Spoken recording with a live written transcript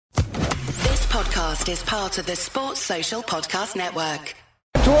podcast is part of the Sports Social Podcast Network.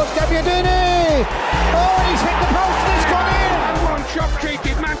 Towards Gabbiadini! Oh, and he's hit the post and it's gone in! And one shot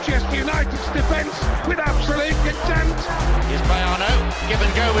treated Manchester United's defence with absolute contempt. Here's Bayano, give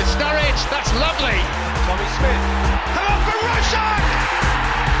and go with Sturridge, that's lovely. Tommy Smith, hello for Roshan!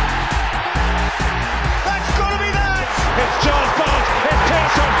 That's got to be that! It's Charles Barnes, it's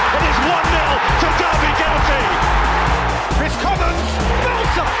Pearson, it is 1-0 to Derby County! Chris Commons,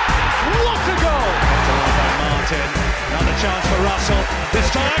 Belter! What a goal! Martin, another chance for Russell, this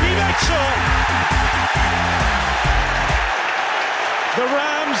time he makes it! The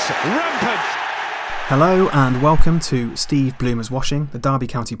Rams rampant! Hello and welcome to Steve Bloomer's Washing, the Derby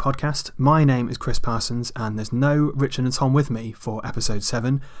County podcast. My name is Chris Parsons and there's no Richard and Tom with me for episode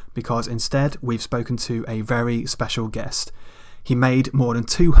 7 because instead we've spoken to a very special guest. He made more than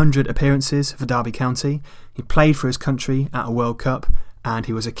 200 appearances for Derby County, he played for his country at a World Cup and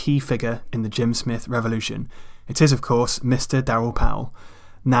he was a key figure in the Jim Smith revolution. It is of course Mr. Darryl Powell.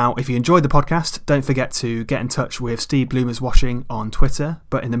 Now, if you enjoyed the podcast, don't forget to get in touch with Steve Bloomer's Washing on Twitter.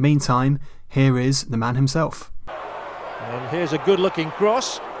 But in the meantime, here is the man himself. And here's a good-looking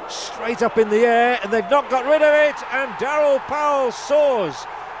cross, straight up in the air, and they've not got rid of it. And Darryl Powell soars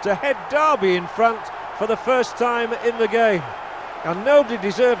to head Derby in front for the first time in the game. And nobody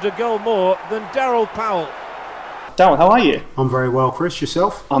deserved a goal more than Darryl Powell. Darryl, how are you? I'm very well, Chris.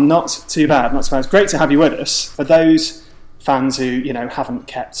 Yourself? I'm not too bad. It's great to have you with us. For those fans who haven't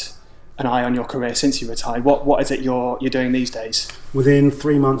kept an eye on your career since you retired, what is it you're doing these days? Within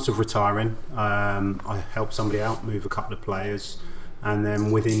 3 months of retiring, I helped somebody out, move a couple of players, and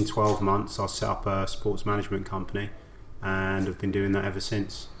then within 12 months I set up a sports management company and have been doing that ever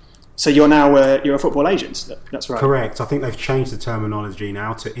since. So you're now you're a football agent, that's right? Correct. I think they've changed the terminology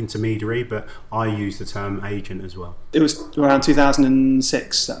now to intermediary, but I use the term agent as well. It was around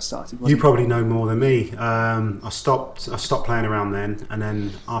 2006 that started, wasn't You it? probably know more than me. I stopped playing around then, and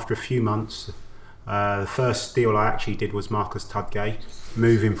then after a few months, the first deal I actually did was Marcus Tudgay,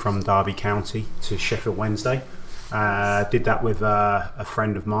 moving from Derby County to Sheffield Wednesday. Did that with a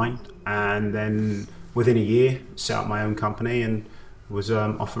friend of mine, and then within a year set up my own company and was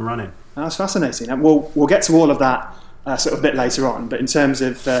off and running. That's fascinating. And we'll get to all of that sort of a bit later on. But in terms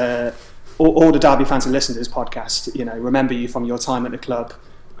of all the Derby fans who listen to this podcast, remember you from your time at the club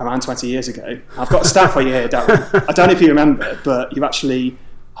around 20 years ago. I've got a stat for you here, Darryl. I don't know if you remember, but you actually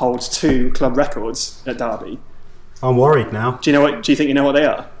hold 2 club records at Derby. I'm worried now. Do you think you know what they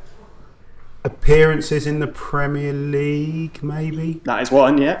are? Appearances in the Premier League, maybe? That is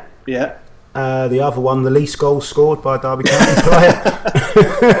one, yeah. The other one, the least goals scored by a Derby County player.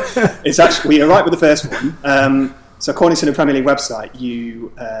 It's actually, you're right with the first one. So according to the Premier League website,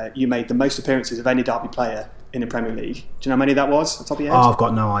 you made the most appearances of any Derby player in the Premier League. Do you know how many that was, on top of your head? Oh, I've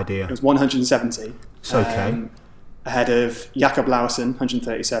got no idea. It was 170. It's okay. Ahead of Jakob Lausen,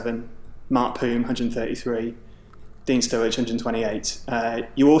 137, Mark Poom, 133, Dean Sturridge, 128.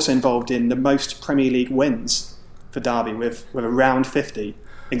 You were also involved in the most Premier League wins for Derby with around 50.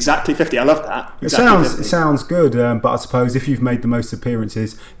 Exactly 50. I love that. It sounds good, but I suppose if you've made the most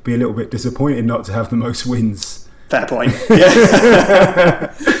appearances, be a little bit disappointed not to have the most wins. Fair point.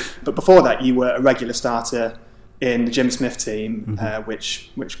 Yeah. But before that, you were a regular starter in the Jim Smith team,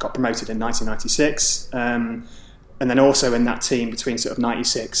 which got promoted in 1996, and then also in that team between sort of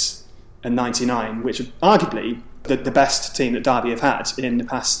 96 and 99, which arguably the best team that Derby have had in the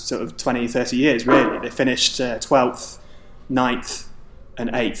past sort of 20, 30 years. Really, they finished 12th, 9th. And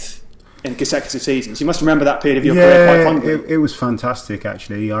 8th in consecutive seasons. You must remember that period of your career quite fondly. It was fantastic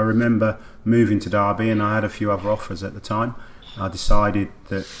actually. I remember moving to Derby and I had a few other offers at the time. I decided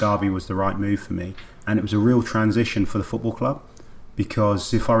that Derby was the right move for me, and it was a real transition for the football club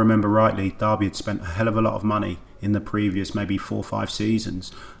because if I remember rightly, Derby had spent a hell of a lot of money in the previous maybe 4 or 5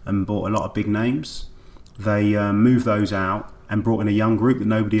 seasons and bought a lot of big names. They moved those out and brought in a young group that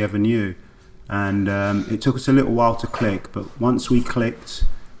nobody ever knew. And it took us a little while to click, but once we clicked,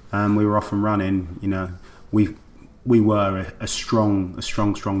 we were off and running. We were a strong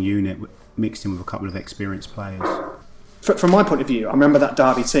unit mixed in with a couple of experienced players. From my point of view, I remember that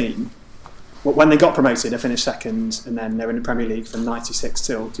Derby team. When they got promoted, they finished second, and then they were in the Premier League from '96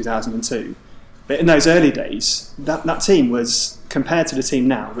 till 2002. But in those early days, that team was, compared to the team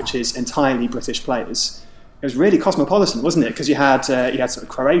now, which is entirely British players, it was really cosmopolitan, wasn't it? Because you had sort of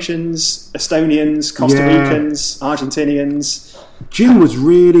Croatians, Estonians, Costa Ricans, Argentinians. Jim would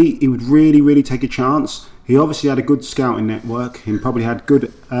really take a chance. He obviously had a good scouting network. He probably had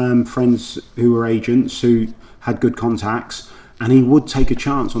good friends who were agents who had good contacts, and he would take a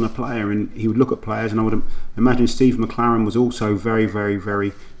chance on a player, and he would look at players. And I would imagine Steve McLaren was also very, very,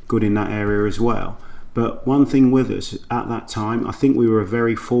 very good in that area as well. But one thing with us at that time, I think we were a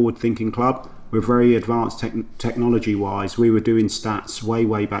very forward-thinking club. We're very advanced technology-wise. We were doing stats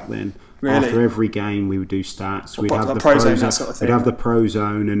way back then. Really? After every game, we would do stats. We'd have the pro zone, that sort of thing. We'd have the pro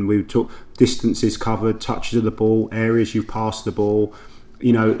zone, and we would talk distances covered, touches of the ball, areas you passed the ball,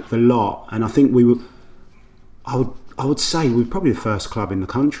 the lot. And I think we were. I would say we were probably the first club in the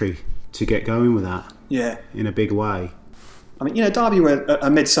country to get going with that. Yeah. In a big way. I mean, Derby were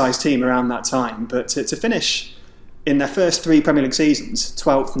a mid-sized team around that time, but to finish in their first 3 Premier League seasons,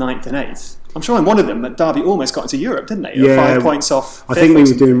 12th, 9th and 8th, I'm sure in one of them that Derby almost got into Europe, didn't they? Yeah, 5 points off. I think we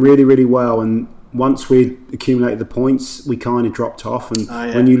were doing really well, and once we accumulated the points, we kind of dropped off. And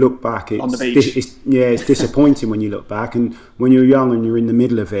when you look back, on the beach. It's disappointing when you look back. And when you're young and you're in the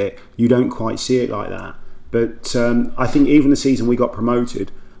middle of it, you don't quite see it like that. But I think even the season we got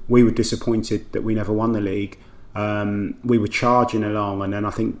promoted, we were disappointed that we never won the league. We were charging along, and then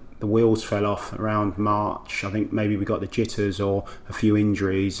I think the wheels fell off around March. I think maybe we got the jitters or a few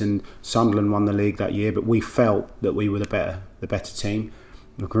injuries, and Sunderland won the league that year, but we felt that we were the better team.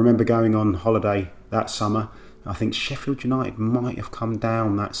 I can remember going on holiday that summer. I think Sheffield United might have come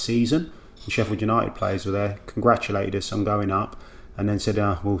down that season. The Sheffield United players were there, congratulated us on going up, and then said,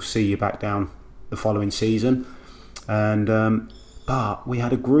 we'll see you back down the following season. And but we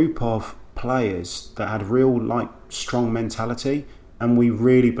had a group of players that had real strong mentality, and we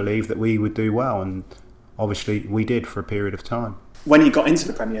really believed that we would do well, and obviously we did for a period of time. When you got into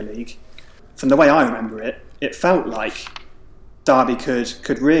the Premier League, from the way I remember it, it felt like Derby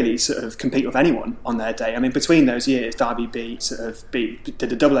could really sort of compete with anyone on their day. I mean, between those years, Derby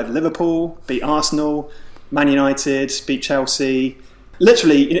did a double over Liverpool, beat Arsenal, Man United, beat Chelsea.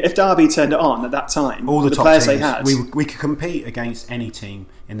 Literally, if Derby turned it on at that time, all the top players teams, they had, we could compete against any team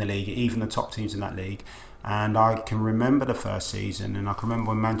in the league, even the top teams in that league. And I can remember the first season, and I can remember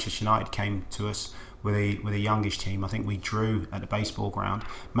when Manchester United came to us with a youngish team. I think we drew at the baseball ground.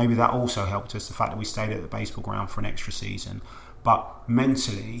 Maybe that also helped us, the fact that we stayed at the baseball ground for an extra season. But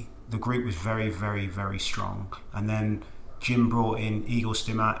mentally, the group was very, very, very strong. And then Jim brought in Igor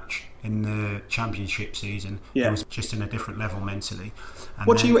Stimac in the championship season. Yeah. He was just in a different level mentally. And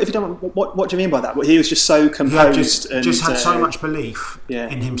what do you mean by that? He was just so composed. He just had so much belief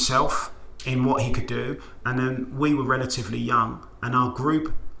in himself, in what he could do, and then we were relatively young, and our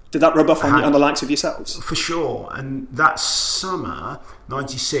group. Did that rub off on the likes of yourselves? For sure. And that summer,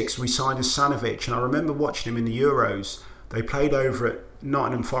 96, we signed Asanovic, and I remember watching him in the Euros. They played over at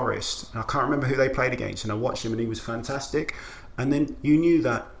Nottingham Forest, and I can't remember who they played against, and I watched him and he was fantastic. And then you knew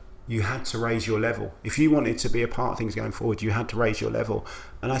that you had to raise your level. If you wanted to be a part of things going forward, you had to raise your level.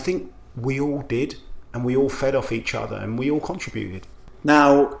 And I think we all did, and we all fed off each other, and we all contributed.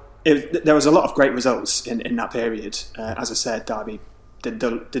 Now, there was a lot of great results in that period. As I said, Derby did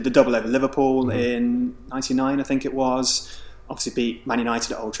the double over Liverpool in 99, I think it was. Obviously beat Man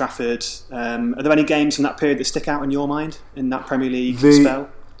United at Old Trafford. Are there any games from that period that stick out in your mind in that Premier League spell?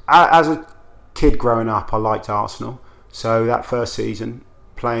 As a kid growing up, I liked Arsenal. So that first season,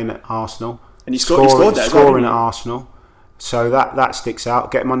 playing at Arsenal, and you scored there, scoring at Arsenal. So that sticks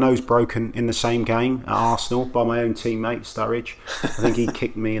out. Getting my nose broken in the same game at Arsenal by my own teammate Sturridge. I think he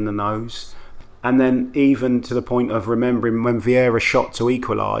kicked me in the nose. And then even to the point of remembering when Vieira shot to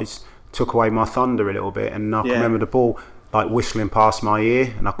equalise, took away my thunder a little bit, and I can remember the ball whistling past my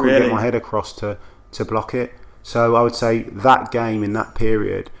ear, and I couldn't get my head across to block it. So I would say that game in that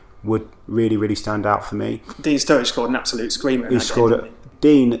period would really, really stand out for me. Dean Sturridge scored an absolute screamer in that game.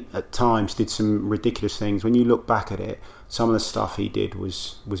 Dean at times did some ridiculous things. When you look back at it, some of the stuff he did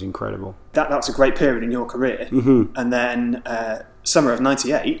was incredible. That's a great period in your career. Mm-hmm. And then summer of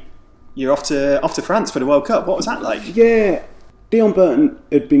 98, you're off to France for the World Cup. What was that like? Yeah, Dion Burton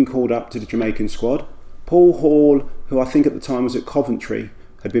had been called up to the Jamaican squad. Paul Hall, who I think at the time was at Coventry,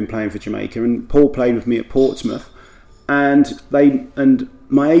 had been playing for Jamaica, and Paul played with me at Portsmouth. And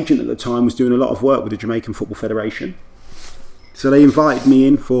my agent at the time was doing a lot of work with the Jamaican Football Federation. So they invited me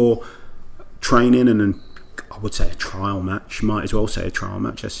in for training and I would say a trial match. Might as well say a trial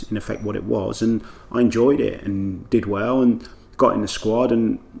match. That's in effect what it was. And I enjoyed it and did well and got in the squad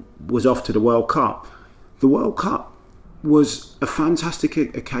and was off to the World Cup. The World Cup was a fantastic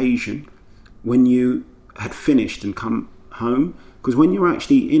occasion when you had finished and come home, because when you're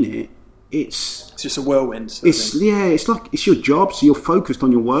actually in it, it's just a whirlwind. It's like it's your job, so you're focused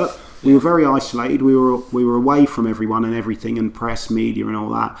on your work. We were very isolated. We were away from everyone and everything, and press, media, and all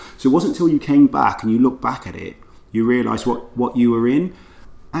that. So it wasn't until you came back and you look back at it, you realise what you were in.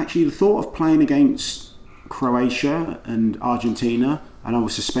 Actually, the thought of playing against Croatia and Argentina, and I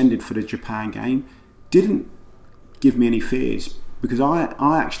was suspended for the Japan game, didn't give me any fears, because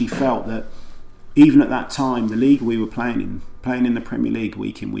I actually felt that even at that time, the league we were playing in the Premier League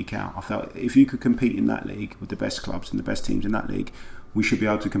week in, week out, I felt if you could compete in that league with the best clubs and the best teams in that league, we should be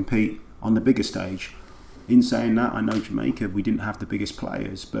able to compete on the bigger stage. In saying that, I know Jamaica, we didn't have the biggest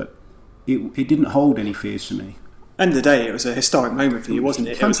players, but it didn't hold any fears for me. End of the day, it was a historic moment for you, wasn't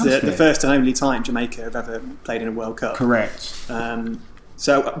it? Fantastic. It was the first and only time Jamaica have ever played in a World Cup. Correct.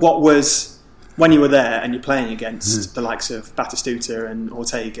 So what was, when you were there and you're playing against the likes of Batistuta and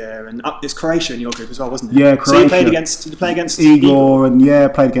Ortega, and it's Croatia in your group as well, wasn't it? Yeah, Croatia. So did you play against Igor? And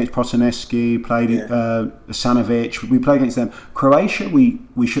played against Prosinecki, played Sanovic. We played against them. Croatia,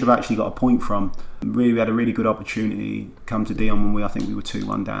 we should have actually got a point from. Really, we had a really good opportunity come to Dion when I think we were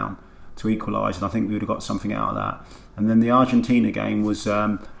 2-1 down to equalise, and I think we would have got something out of that. And then the Argentina game was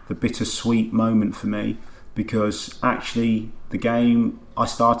the bittersweet moment for me, because actually the game, I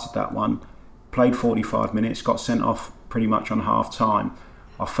started that one, played 45 minutes, got sent off pretty much on half time.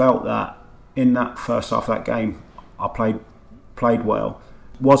 I felt that in that first half of that game I played well.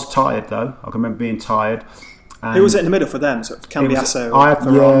 Was tired though. I can remember being tired. Who was it in the middle for them? So Cambiasso?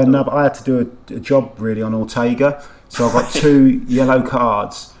 But I had to do a job really on Ortega, so I got 2 yellow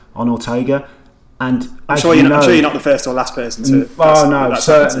cards on Ortega. And I'm sure you're not the first or last person to. Oh no,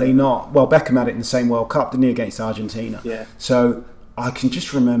 certainly not. Well, Beckham had it in the same World Cup, didn't he, against Argentina? Yeah. So I can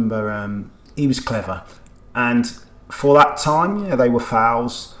just remember he was clever, and for that time, they were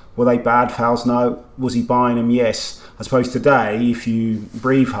fouls. Were they bad fouls? No. Was he buying them? Yes. I suppose today, if you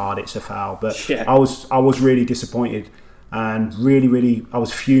breathe hard, it's a foul. But I was really disappointed, and really, I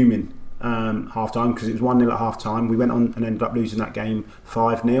was fuming half time, because it was 1-0 at half time. We went on and ended up losing that game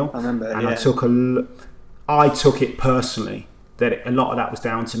 5-0. I remember. And I took it personally that a lot of that was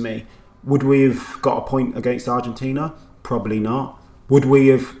down to me. Would we have got a point against Argentina? Probably not. Would we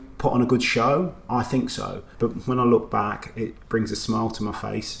have put on a good show? I think so. But when I look back, it brings a smile to my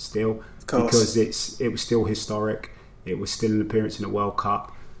face still, because it was still historic. It was still an appearance in a World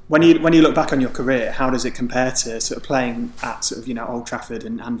Cup. When you look back on your career, how does it compare to sort of playing at sort of Old Trafford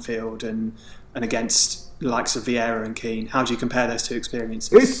and Anfield and against the likes of Vieira and Keane? How do you compare those two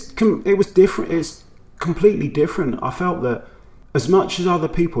experiences? It was different. It's completely different. I felt that as much as other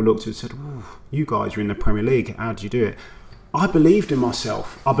people looked at it and said, "You guys are in the Premier League. How did you do it?" I believed in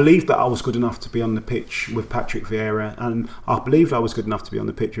myself. I believed that I was good enough to be on the pitch with Patrick Vieira, and I believed I was good enough to be on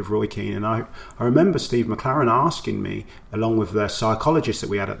the pitch with Roy Keane. And I remember Steve McLaren asking me, along with the psychologist that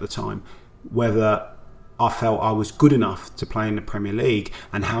we had at the time, whether I felt I was good enough to play in the Premier League,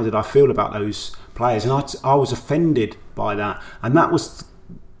 and how did I feel about those players. And I was offended by that, and that was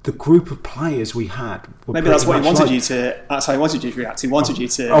the group of players we had. Maybe that's what he wanted you to. That's how he wanted you to react. He wanted you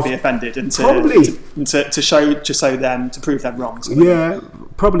to be offended and to show them, to prove them wrong. Yeah,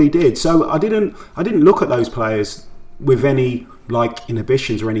 probably did. So I didn't look at those players with any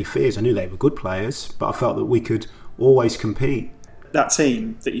inhibitions or any fears. I knew they were good players, but I felt that we could always compete. That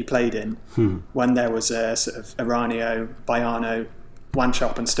team that you played in, when there was a sort of Aranio, Baiano,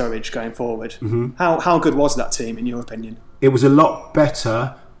 Wanchop and Sturridge going forward, how good was that team in your opinion? It was a lot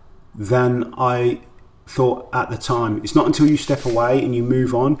better than I thought at the time. It's not until you step away and you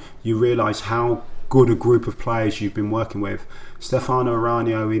move on, you realise how good a group of players you've been working with. Stefano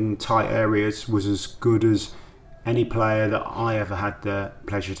Aranio in tight areas was as good as any player that I ever had the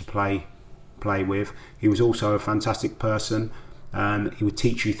pleasure to play with. He was also a fantastic person. He would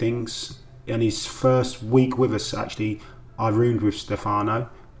teach you things. In his first week with us, actually, I roomed with Stefano.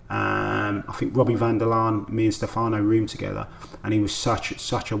 I think Robbie van der Laan, me and Stefano roomed together, and he was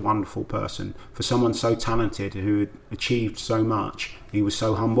such a wonderful person. For someone so talented who had achieved so much, he was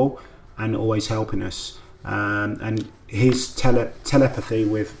so humble and always helping us. And his telepathy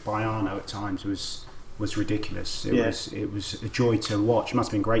with Baiano at times was ridiculous. It was a joy to watch. It must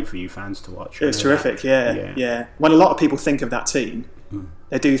have been great for you fans to watch. It was terrific, yeah. When a lot of people think of that team,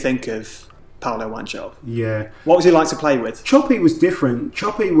 they do think of Paulo Wanchop. Yeah. What was he like to play with? Choppy was different.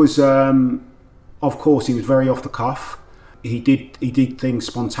 Choppy was, of course, he was very off the cuff. He did things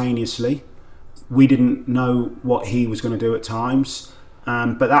spontaneously. We didn't know what he was going to do at times,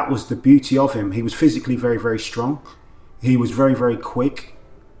 but that was the beauty of him. He was physically very, very strong. He was very, very quick.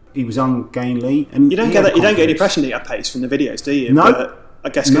 He was ungainly, and you don't get any impression that he had pace from the videos, do you? No. But I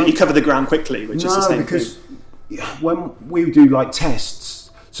guess you cover the ground quickly, which is the same because thing. When we do tests.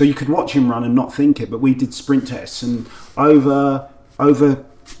 So you could watch him run and not think it, but we did sprint tests, and over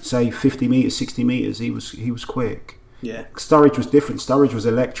say 50 metres, 60 metres, he was quick. Yeah. Sturridge was different. Sturridge was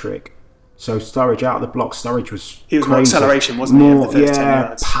electric. So Sturridge out of the block, Sturridge was crazy. More acceleration, wasn't he? Of the first 10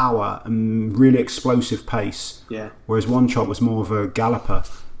 yards. Power and really explosive pace. Yeah. Whereas Wanchop was more of a galloper.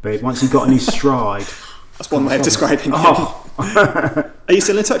 But once he got in his stride, that's one way of describing him. Are you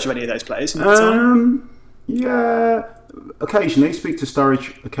still in touch with any of those players from that time? Yeah, occasionally. Speak to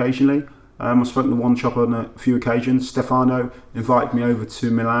Sturridge occasionally. I've spoken to one chop on a few occasions. Stefano invited me over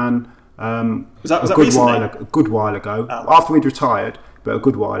to Milan was that recently? A good while ago. Oh. After we'd retired, but a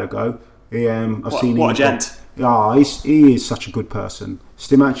good while ago. I've seen him. What a gent. He is such a good person.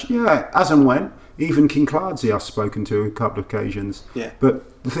 Stimac, as and when. Even King Clardsey I've spoken to a couple of occasions. Yeah.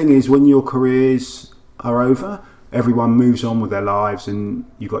 But the thing is, when your careers are over, everyone moves on with their lives and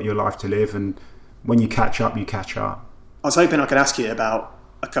you've got your life to live, and when you catch up, you catch up. I was hoping I could ask you about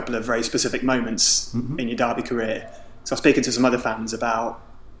a couple of very specific moments in your Derby career. So I was speaking to some other fans about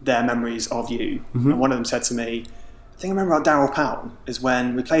their memories of you, and one of them said to me, the thing I remember about Darryl Powell is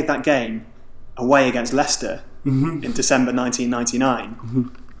when we played that game away against Leicester in December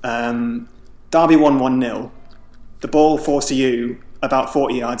 1999. Derby won 1-0. The ball forced to you about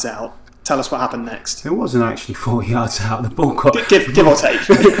 40 yards out. Tell us what happened next. It wasn't actually 40 yards out. The ball got give or take.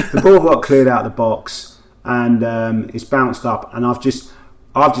 The ball got cleared out of the box, and it's bounced up. And I've just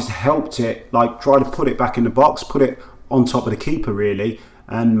helped it, like try to put it back in the box, put it on top of the keeper really.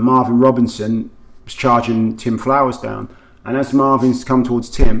 And Marvin Robinson was charging Tim Flowers down. And as Marvin's come towards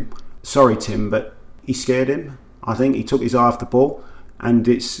Tim, sorry Tim, but he scared him. I think he took his eye off the ball, and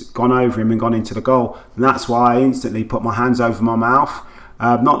it's gone over him and gone into the goal. And that's why I instantly put my hands over my mouth.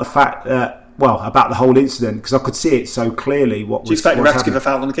 Not the fact about the whole incident, because I could see it so clearly. Do you expect the ref to give a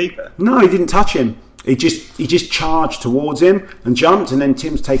foul on the keeper? No, he didn't touch him. He just charged towards him and jumped, and then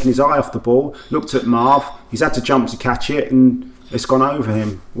Tim's taken his eye off the ball, looked at Marv, he's had to jump to catch it, and it's gone over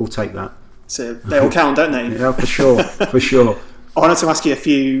him. We'll take that. So they all count, don't they? Yeah, for sure, for sure. I wanted to ask you a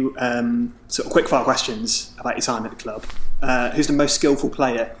few sort of quick-fire questions about your time at the club. Who's the most skillful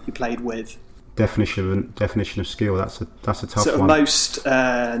player you played with? Definition of skill. That's a tough sort of one. Most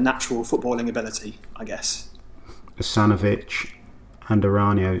natural footballing ability, I guess. Asanovic and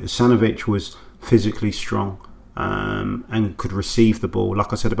Aranio. Asanovic was physically strong and could receive the ball.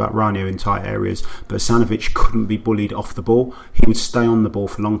 Like I said about Aranio in tight areas, but Asanovic couldn't be bullied off the ball. He would stay on the ball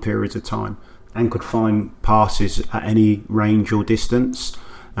for long periods of time and could find passes at any range or distance.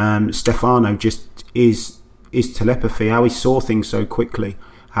 Stefano just is telepathy. How he saw things so quickly,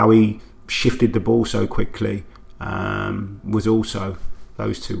 how he shifted the ball so quickly, was also,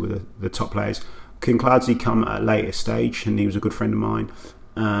 those two were the top players. King Clardsey come at a later stage, and he was a good friend of mine,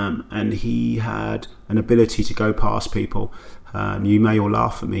 and he had an ability to go past people. You may all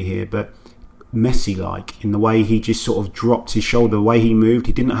laugh at me here, but Messi-like in the way he just sort of dropped his shoulder, the way he moved.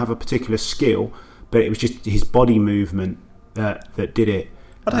 He didn't have a particular skill, but it was just his body movement that did it.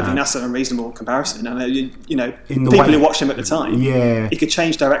 I don't think that's an unreasonable comparison. I mean, in the people way, who watched him at the time, he could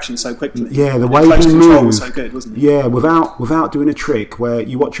change direction so quickly. Yeah, the way he moved was so good, wasn't it? Yeah, without doing a trick. Where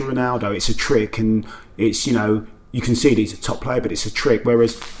you watch a Ronaldo, it's a trick, and it's you can see that he's a top player, but it's a trick.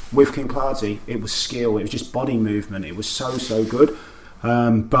 Whereas with King Clardsey, it was skill. It was just body movement. It was so good.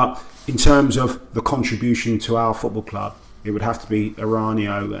 But in terms of the contribution to our football club, it would have to be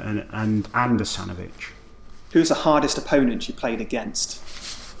Aranio and Asanovic. Who's the hardest opponent you played against?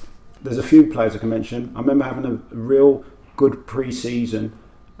 There's a few players I can mention. I remember having a real good pre-season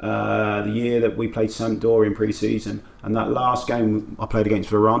the year that we played Sampdoria in pre-season, and that last game I played against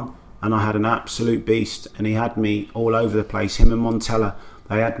Veron, and I had an absolute beast, and he had me all over the place. Him and Montella,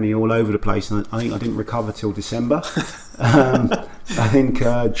 they had me all over the place, and I think I didn't recover till December. I think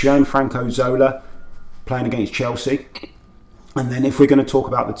Gianfranco Zola playing against Chelsea, and then if we're going to talk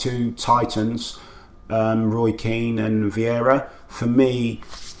about the two titans, Roy Keane and Vieira, for me,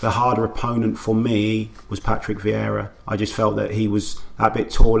 the harder opponent for me was Patrick Vieira. I just felt that he was that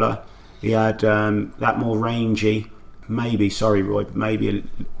bit taller. He had that more rangy, maybe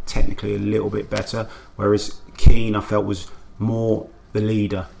technically a little bit better. Whereas Keane, I felt, was more the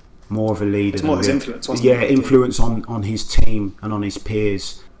leader, more of a leader. It's more his influence, wasn't it? Yeah, influence on his team and on his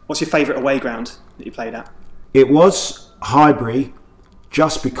peers. What's your favourite away ground that you played at? It was Highbury,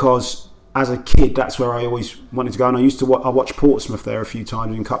 just because as a kid, that's where I always wanted to go, and I watched Portsmouth there a few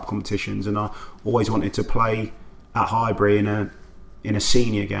times in cup competitions, and I always wanted to play at Highbury in a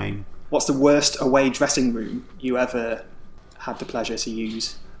senior game. What's the worst away dressing room you ever had the pleasure to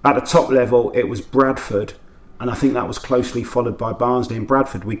use? At the top level, it was Bradford, and I think that was closely followed by Barnsley. In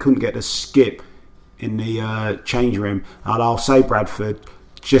Bradford, we couldn't get a skip in the change room, and I'll say Bradford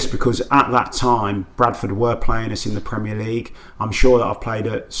just because at that time Bradford were playing us in the Premier League. I'm sure that I've played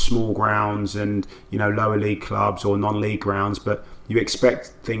at small grounds and lower league clubs or non-league grounds, but you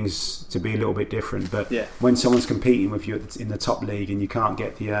expect things to be a little bit different. But when someone's competing with you in the top league and you can't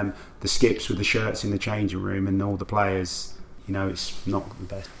get the skips with the shirts in the changing room and all the players, it's not the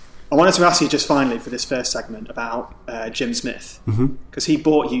best. I wanted to ask you just finally for this first segment about Jim Smith, because he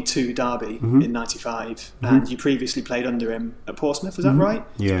brought you to Derby in '95, and you previously played under him at Portsmouth. Was that right?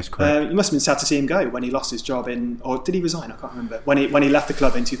 Yes, correct. You must have been sad to see him go when he lost his job or did he resign? I can't remember. When he left the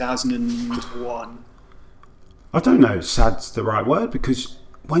club in 2001. I don't know if sad's the right word, because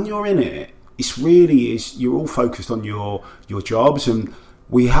when you're in it, you're all focused on your jobs, and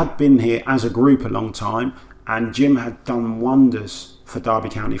we had been here as a group a long time, and Jim had done wonders for Derby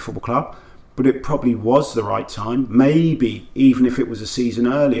County Football Club, but it probably was the right time. Maybe even if it was a season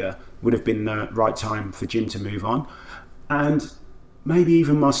earlier, would have been the right time for Jim to move on, and maybe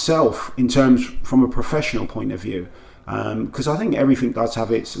even myself in terms from a professional point of view, because I think everything does have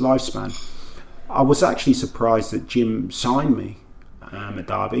its lifespan. I was actually surprised that Jim signed me at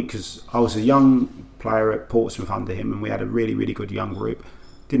Derby, because I was a young player at Portsmouth under him, and we had a really, really good young group.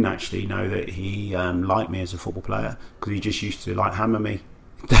 Didn't actually know that he liked me as a football player, because he just used to hammer me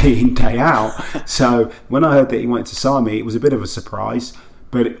day in, day out. So when I heard that he wanted to sign me, it was a bit of a surprise,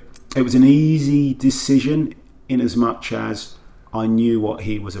 but it was an easy decision in as much as I knew what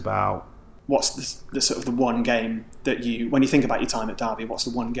he was about. What's the sort of the one game that when you think about your time at Derby, what's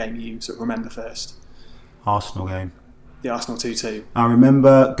the one game you sort of remember first? Arsenal game. The Arsenal 2-2. I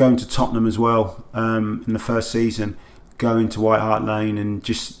remember going to Tottenham as well in the first season, going to White Hart Lane and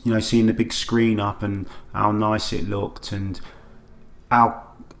just seeing the big screen up and how nice it looked, and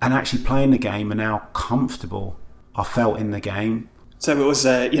actually playing the game and how comfortable I felt in the game. So it was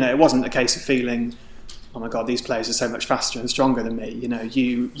it wasn't a case of feeling, oh my God, these players are so much faster and stronger than me.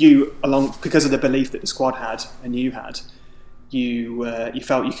 You along because of the belief that the squad had and you had, you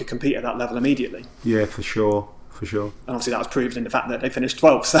felt you could compete at that level immediately. Yeah, for sure. And obviously that was proved in the fact that they finished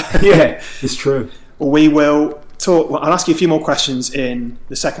 12th. So. Yeah, it's true. We will talk. Well, I'll ask you a few more questions in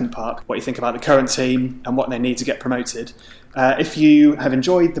the second part. What you think about the current team and what they need to get promoted. If you have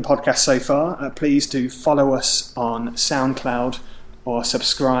enjoyed the podcast so far, please do follow us on SoundCloud or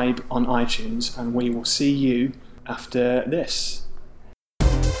subscribe on iTunes, and we will see you after this.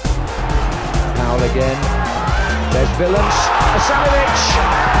 Powell again. There's Villans. Asanovic.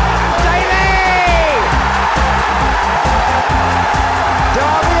 Daly!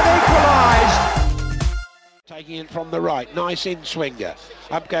 Derby have equalised. Taking it from the right, nice in-swinger.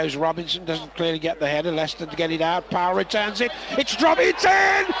 Up goes Robinson, doesn't clearly get the header. Leicester to get it out, Powell returns it. It's dropped, it's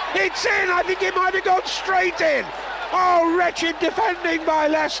in! It's in! I think it might have gone straight in. Oh, wretched defending by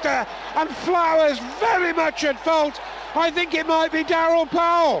Leicester, and Flowers very much at fault. I think it might be Darryl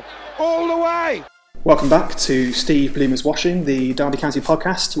Powell all the way. Welcome back to Steve Bloomer's Washing, the Derby County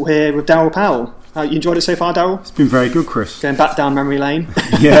podcast. We're here with Darryl Powell. You enjoyed it so far, Darryl? It's been very good, Chris. Going back down memory lane.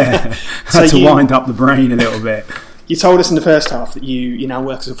 Yeah, had to wind up the brain a little bit. You told us in the first half that you now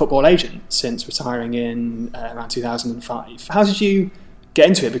work as a football agent since retiring in around 2005. How did you get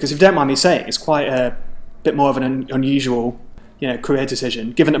into it? Because if you don't mind me saying, it's quite a bit more of an unusual career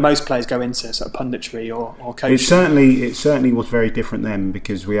decision, given that most players go into sort of punditry or coaching. It certainly was very different then,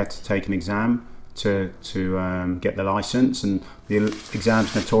 because we had to take an exam to get the licence, and the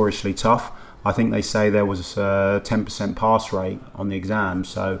exam's notoriously tough. I think they say there was a 10% pass rate on the exam,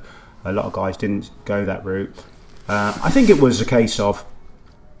 so a lot of guys didn't go that route. I think it was a case of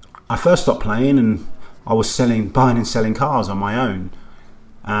I first stopped playing and I was buying and selling cars on my own,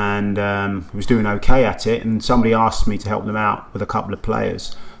 and was doing okay at it, and somebody asked me to help them out with a couple of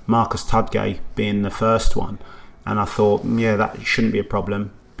players, Marcus Tudgay being the first one, and I thought, yeah, that shouldn't be a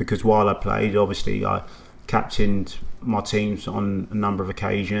problem, because while I played, obviously I captained my teams on a number of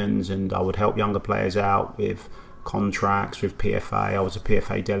occasions, and I would help younger players out with contracts with PFA. I was a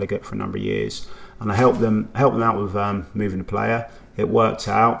PFA delegate for a number of years, and I helped them out with moving a player. It worked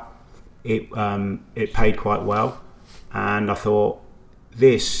out. It paid quite well, and I thought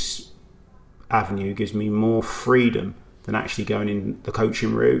this avenue gives me more freedom than actually going in the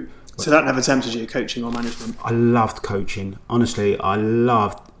coaching route. So that never tempted you, coaching or management? I loved coaching. Honestly, I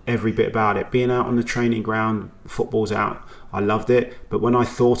loved every bit about it. Being out on the training ground, football's out, I loved it. But when I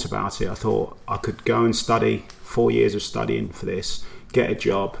thought about it, I thought I could go and study 4 years of studying for this, get a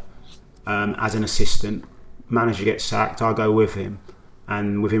job as an assistant, manager gets sacked, I go with him,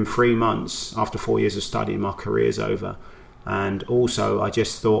 and within 3 months after 4 years of studying, my career's over. And also I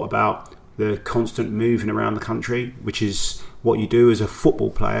just thought about the constant moving around the country, which is what you do as a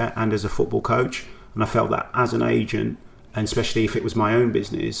football player and as a football coach, and I felt that as an agent, and especially if it was my own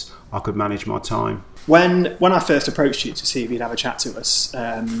business, I could manage my time. When I first approached you to see if you'd have a chat to us,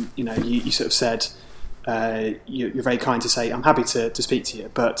 you sort of said you're very kind to say, I'm happy to speak to you,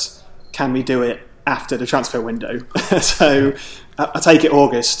 but can we do it after the transfer window? So I take it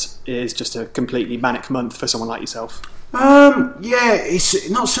August is just a completely manic month for someone like yourself. Yeah, it's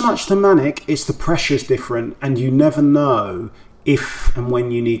not so much the manic, it's the pressure's different, and you never know if and when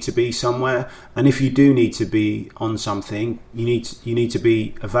you need to be somewhere, and if you do need to be on something, you need to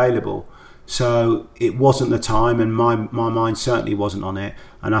be available. So it wasn't the time, and my mind certainly wasn't on it,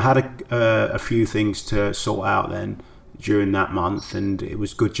 and I had a few things to sort out then during that month, and it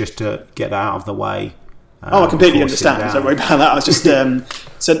was good just to get that out of the way. I completely understand. Don't worry about that. I was just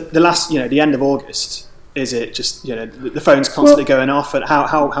so the end of August. Is it just the phone's constantly going off? And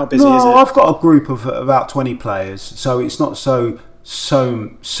how busy is it? I've got a group of about 20 players, so it's not so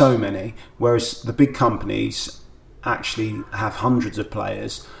many. Whereas the big companies actually have hundreds of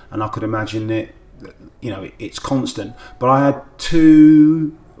players, and I could imagine it's constant. But I had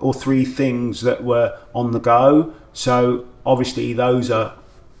 2 or 3 things that were on the go, so obviously those are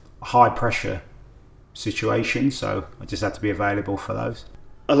high pressure situations. So I just had to be available for those.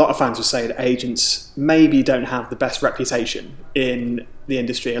 A lot of fans will say that agents maybe don't have the best reputation in the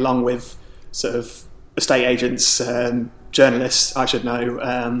industry, along with sort of estate agents, journalists, I should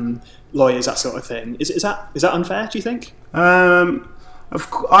know, lawyers, that sort of thing. Is that unfair, do you think? I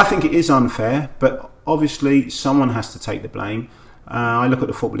think it is unfair, but obviously someone has to take the blame. I look at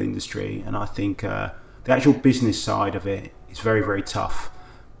the football industry, and I think the actual business side of it is very, very tough.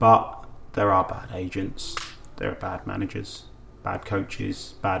 But there are bad agents, there are bad managers, bad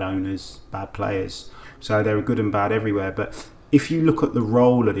coaches, bad owners, bad players. So there are good and bad everywhere. But if you look at the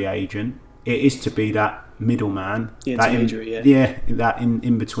role of the agent, it is to be that middleman, the intermediary, that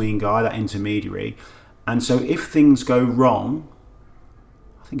in between guy, that intermediary. And so if things go wrong,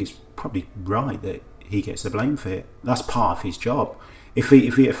 I think it's probably right that he gets the blame for it. That's part of his job.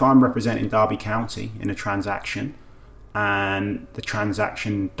 If I'm representing Derby County in a transaction and the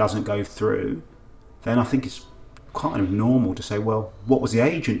transaction doesn't go through, then I think it's kind of normal to say, well, what was the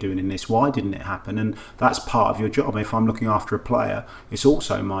agent doing in this? Why didn't it happen? And that's part of your job. If I'm looking after a player, it's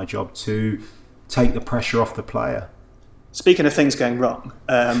also my job to take the pressure off the player. Speaking of things going wrong,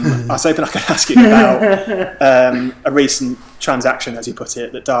 I was hoping I could ask you about a recent transaction, as you put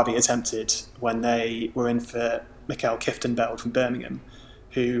it, that Derby attempted when they were in for Mikel Kieftenbeld from Birmingham,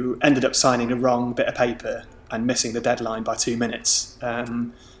 who ended up signing the wrong bit of paper and missing the deadline by 2 minutes.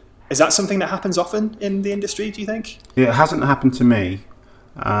 Is that something that happens often in the industry, do you think? It hasn't happened to me.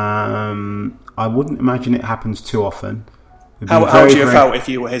 I wouldn't imagine it happens too often. How would you have felt if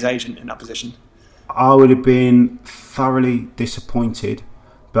you were his agent in that position? I would have been thoroughly disappointed,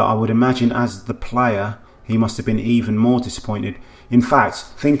 but I would imagine as the player, he must have been even more disappointed. In fact,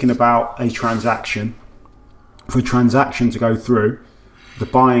 thinking about a transaction, for a transaction to go through, the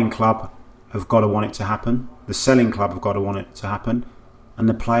buying club have got to want it to happen, the selling club have got to want it to happen, and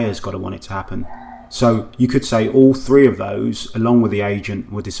the player's got to want it to happen. So you could say all 3 of those, along with the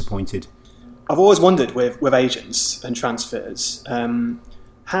agent, were disappointed. I've always wondered with agents and transfers,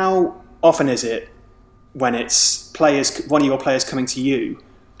 how often is it when it's one of your players coming to you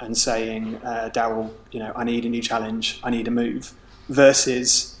and saying, Darryl, I need a new challenge, I need a move,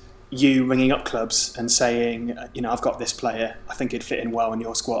 versus you ringing up clubs and saying, I've got this player, I think he'd fit in well in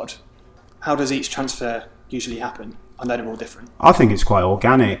your squad. How does each transfer usually happen? I know they're all different. I think it's quite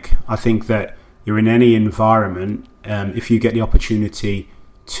organic. I think that you're in any environment, if you get the opportunity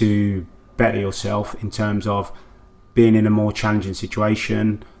to better yourself in terms of being in a more challenging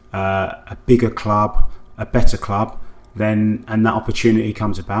situation, a bigger club, a better club, then and that opportunity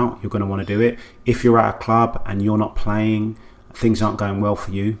comes about, you're going to want to do it. If you're at a club and you're not playing, things aren't going well for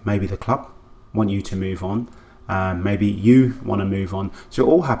you, maybe the club want you to move on, maybe you want to move on. So it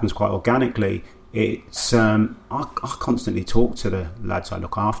all happens quite organically. It's I constantly talk to the lads I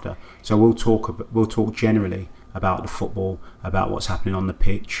look after, so we'll talk generally about the football, about what's happening on the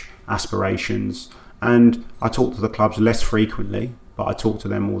pitch, aspirations, and I talk to the clubs less frequently, but I talk to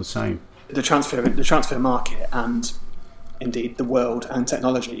them all the same. The transfer market and indeed the world and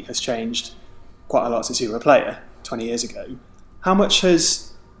technology has changed quite a lot since you were a player 20 years ago. How much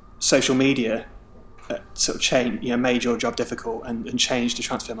has social media sort of changed, made your job difficult and changed the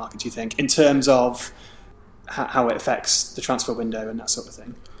transfer market, do you think, in terms of how it affects the transfer window and that sort of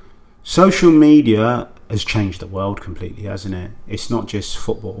thing? Social media has changed the world completely, hasn't it? It's not just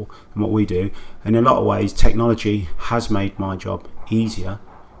football and what we do. In a lot of ways, technology has made my job easier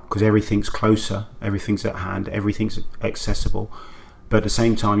because everything's closer, everything's at hand, everything's accessible. But at the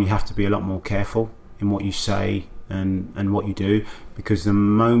same time, you have to be a lot more careful in what you say and what you do, because the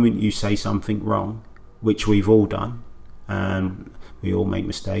moment you say something wrong, which we've all done, we all make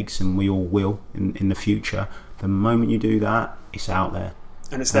mistakes and we all will in the future, the moment you do that, it's out there.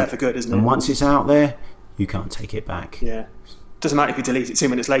 And it's there for good, isn't it? And once it's out there, you can't take it back. Yeah. doesn't matter if you delete it 2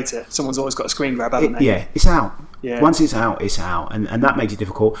 minutes later, someone's always got a screen grab, haven't they? Yeah, it's out. Yeah. Once it's out, it's out, and that makes it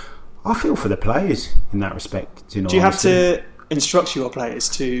difficult. I feel for the players in that respect. Do you have to instruct your players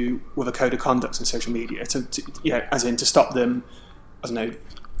with a code of conduct on social media as in to stop them, I don't know,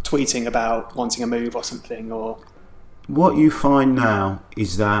 tweeting about wanting a move or something? Or what you find now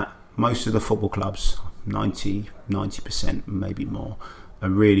is that most of the football clubs, 90%, maybe more, are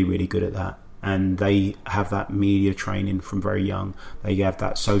really, really good at that. And they have that media training from very young. They have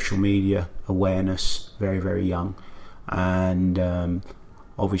that social media awareness very, very young. And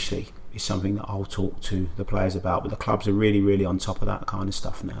obviously, it's something that I'll talk to the players about. But the clubs are really, really on top of that kind of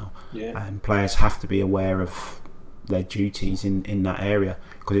stuff now. Yeah. And players have to be aware of their duties in that area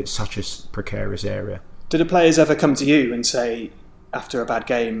because it's such a precarious area. Do the players ever come to you and say, after a bad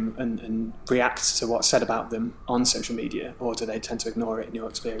game, and react to what's said about them on social media? Or do they tend to ignore it in your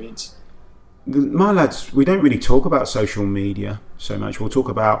experience? My lads, we don't really talk about social media so much. We'll talk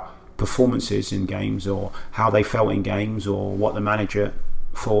about performances in games or how they felt in games or what the manager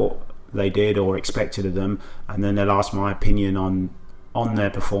thought they did or expected of them, and then they'll ask my opinion on their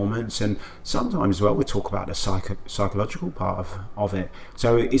performance. And sometimes as well we talk about the psychological part of it.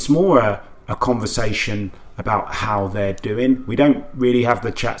 So it's more a conversation about how they're doing. We don't really have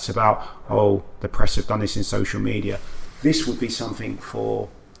the chats about, oh, the press have done this in social media. This would be something for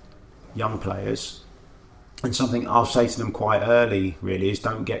young players, and something I'll say to them quite early really is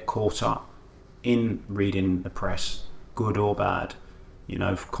don't get caught up in reading the press, good or bad.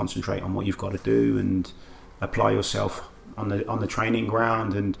 Concentrate on what you've got to do and apply yourself on the training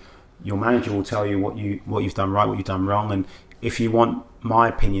ground, and your manager will tell you what you've done right, what you've done wrong, and if you want my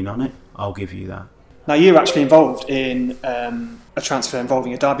opinion on it, I'll give you that. Now, you were actually involved in a transfer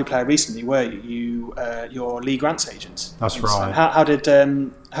involving a Derby player recently, were you? Your Lee Grant's agent. That's right. How did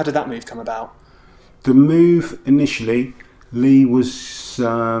that move come about? The move initially, Lee was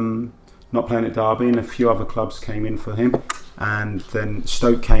not playing at Derby, and a few other clubs came in for him, and then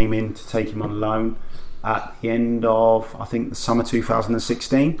Stoke came in to take him on loan at the end of, I think, the summer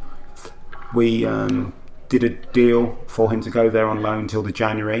 2016. We did a deal for him to go there on loan till the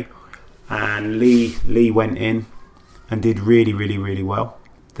January. And Lee went in and did really, really, really well.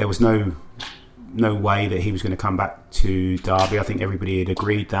 There was no way that he was going to come back to Derby. I think everybody had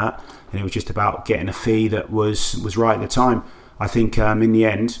agreed that, and it was just about getting a fee that was right at the time. I think in the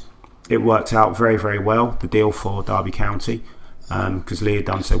end it worked out very, very well, the deal for Derby County, because Lee had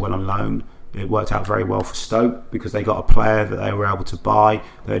done so well on loan. It worked out very well for Stoke because they got a player that they were able to buy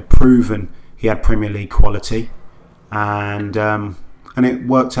that had proven he had Premier League quality, and it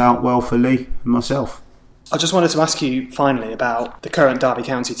worked out well for Lee and myself. I just wanted to ask you finally about the current Derby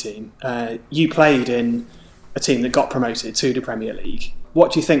County team. You played in a team that got promoted to the Premier League.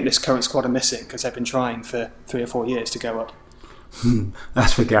 What do you think this current squad are missing? Because they've been trying for 3 or 4 years to go up.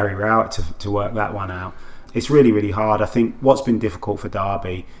 That's for Gary Rowett to work that one out. It's really, really hard. I think what's been difficult for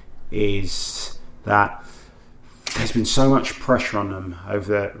Derby is that there's been so much pressure on them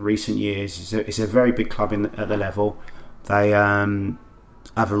over the recent years. It's a very big club at the level. They have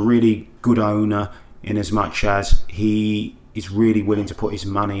a really good owner in as much as he is really willing to put his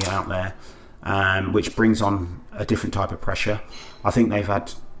money out there, which brings on a different type of pressure. I think they've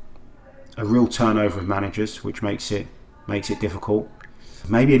had a real turnover of managers, which makes it difficult.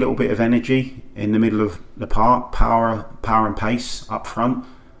 Maybe a little bit of energy in the middle of the park, power and pace up front,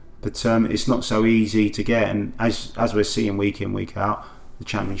 but it's not so easy to get. And as we're seeing week in, week out, the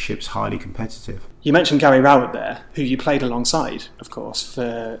Championship's highly competitive. You mentioned Gary Rowett there, who you played alongside, of course,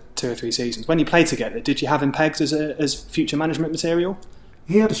 for 2 or 3 seasons. When you played together, did you have him pegged as future management material?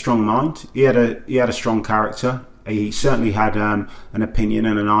 He had a strong mind. He had a strong character. He certainly had an opinion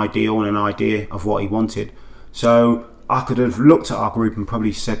and an idea of what he wanted. So I could have looked at our group and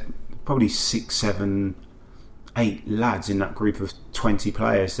probably said 6, 7, 8 lads in that group of 20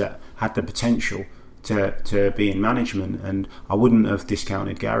 players that had the potential to be in management, and I wouldn't have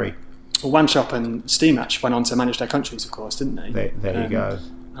discounted Gary. Well, Wanshop and Steamach went on to manage their countries, of course, didn't they? There you go.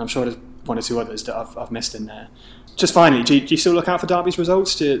 I'm sure there's 1 or 2 others that I've missed in there. Just finally, do you still look out for Derby's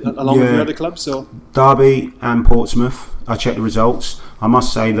results along with your other clubs? Or Derby and Portsmouth, I check the results. I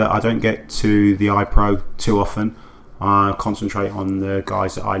must say that I don't get to the iPro too often. I concentrate on the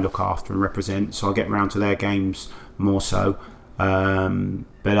guys that I look after and represent, so I get round to their games more so.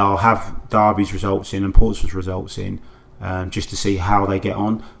 But I'll have Derby's results in and Portsmouth's results in just to see how they get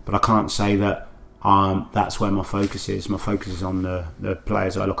on. But I can't say that that's where my focus is. My focus is on the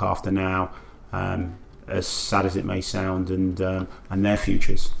players I look after now, as sad as it may sound, and their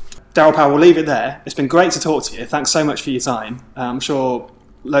futures. Darryl Powell, we'll leave it there. It's been great to talk to you. Thanks so much for your time. I'm sure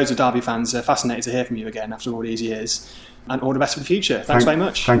loads of Derby fans are fascinated to hear from you again after all these years, and all the best for the future. Thanks very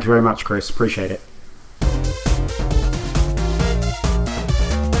much. Thank you very much, Chris. Appreciate it.